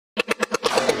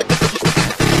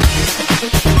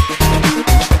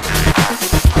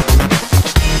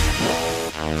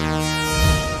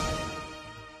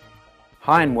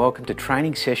Hi and welcome to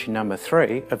training session number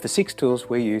 3 of the 6 tools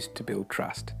we use to build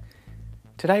trust.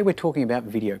 Today we're talking about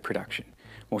video production,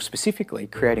 more specifically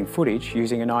creating footage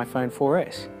using an iPhone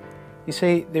 4S. You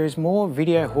see, there is more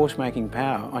video horse-making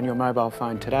power on your mobile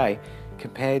phone today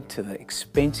compared to the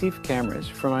expensive cameras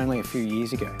from only a few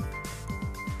years ago.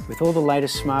 With all the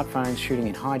latest smartphones shooting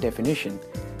in high definition,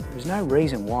 there is no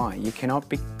reason why you cannot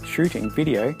be shooting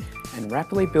video and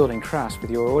rapidly building trust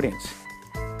with your audience.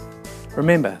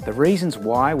 Remember, the reasons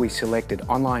why we selected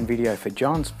online video for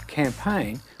John's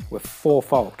campaign were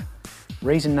fourfold.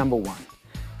 Reason number 1,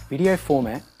 video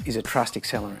format is a trust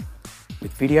accelerant.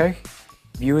 With video,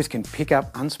 viewers can pick up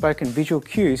unspoken visual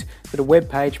cues that a web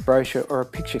page, brochure or a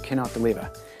picture cannot deliver.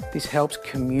 This helps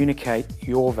communicate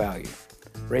your value.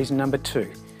 Reason number 2,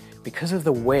 because of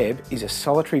the web is a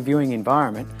solitary viewing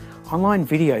environment, online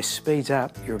video speeds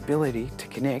up your ability to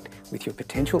connect with your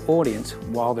potential audience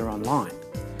while they're online.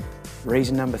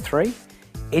 Reason number 3,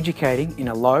 educating in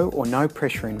a low or no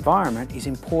pressure environment is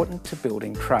important to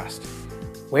building trust.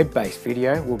 Web-based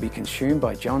video will be consumed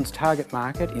by John's target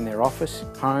market in their office,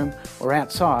 home or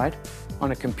outside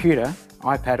on a computer,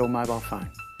 iPad or mobile phone.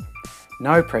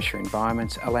 No pressure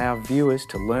environments allow viewers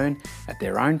to learn at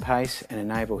their own pace and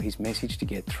enable his message to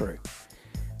get through.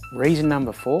 Reason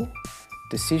number 4,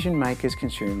 decision makers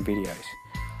consume videos.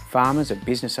 Farmers are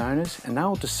business owners and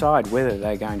they'll decide whether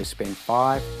they're going to spend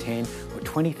 $5, $10 or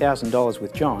 $20,000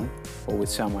 with John or with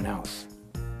someone else.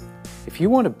 If you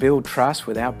want to build trust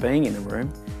without being in the room,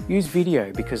 use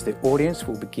video because the audience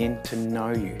will begin to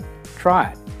know you.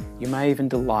 Try it. You may even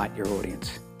delight your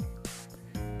audience.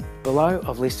 Below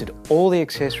I've listed all the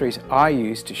accessories I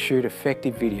use to shoot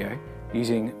effective video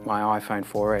using my iPhone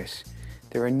 4S.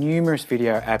 There are numerous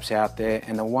video apps out there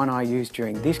and the one I used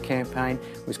during this campaign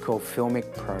was called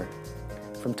Filmic Pro.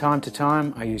 From time to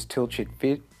time I use tilt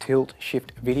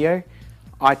shift video,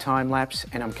 iTime-lapse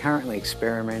and I'm currently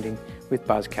experimenting with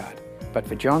Buzzcard. But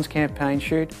for John's campaign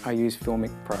shoot I use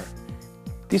Filmic Pro.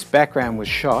 This background was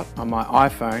shot on my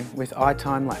iPhone with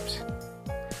iTime-lapse.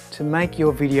 To make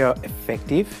your video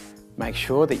effective, make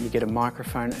sure that you get a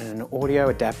microphone and an audio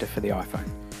adapter for the iPhone.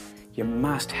 You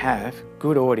must have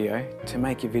good audio to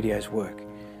make your videos work.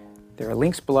 There are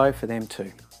links below for them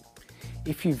too.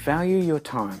 If you value your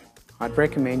time, I'd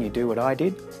recommend you do what I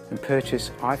did and purchase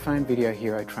iPhone Video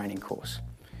Hero training course.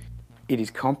 It is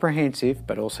comprehensive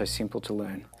but also simple to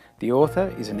learn. The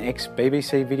author is an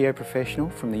ex-BBC video professional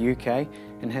from the UK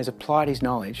and has applied his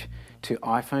knowledge to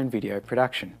iPhone video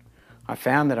production. I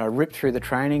found that I ripped through the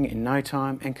training in no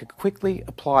time and could quickly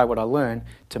apply what I learned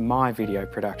to my video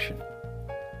production.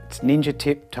 It's ninja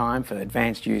tip time for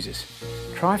advanced users.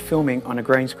 Try filming on a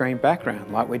green screen background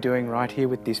like we're doing right here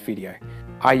with this video.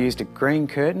 I used a green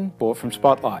curtain bought from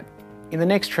Spotlight. In the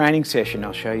next training session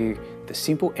I'll show you the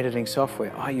simple editing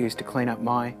software I use to clean up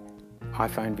my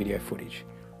iPhone video footage.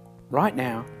 Right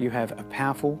now you have a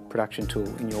powerful production tool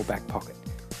in your back pocket.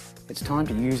 It's time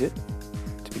to use it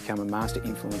to become a master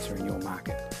influencer in your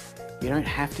market. You don't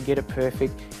have to get it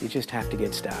perfect, you just have to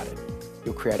get started.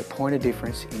 You'll create a point of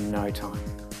difference in no time.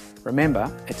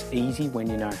 Remember, it's easy when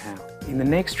you know how. In the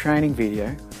next training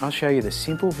video, I'll show you the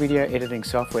simple video editing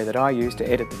software that I use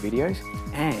to edit the videos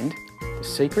and the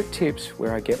secret tips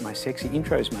where I get my sexy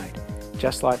intros made,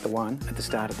 just like the one at the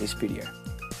start of this video.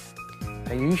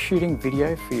 Are you shooting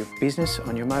video for your business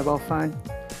on your mobile phone?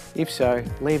 If so,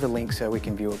 leave a link so we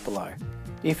can view it below.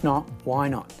 If not, why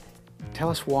not? Tell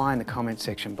us why in the comments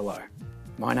section below.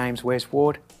 My name's Wes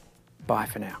Ward. Bye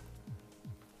for now.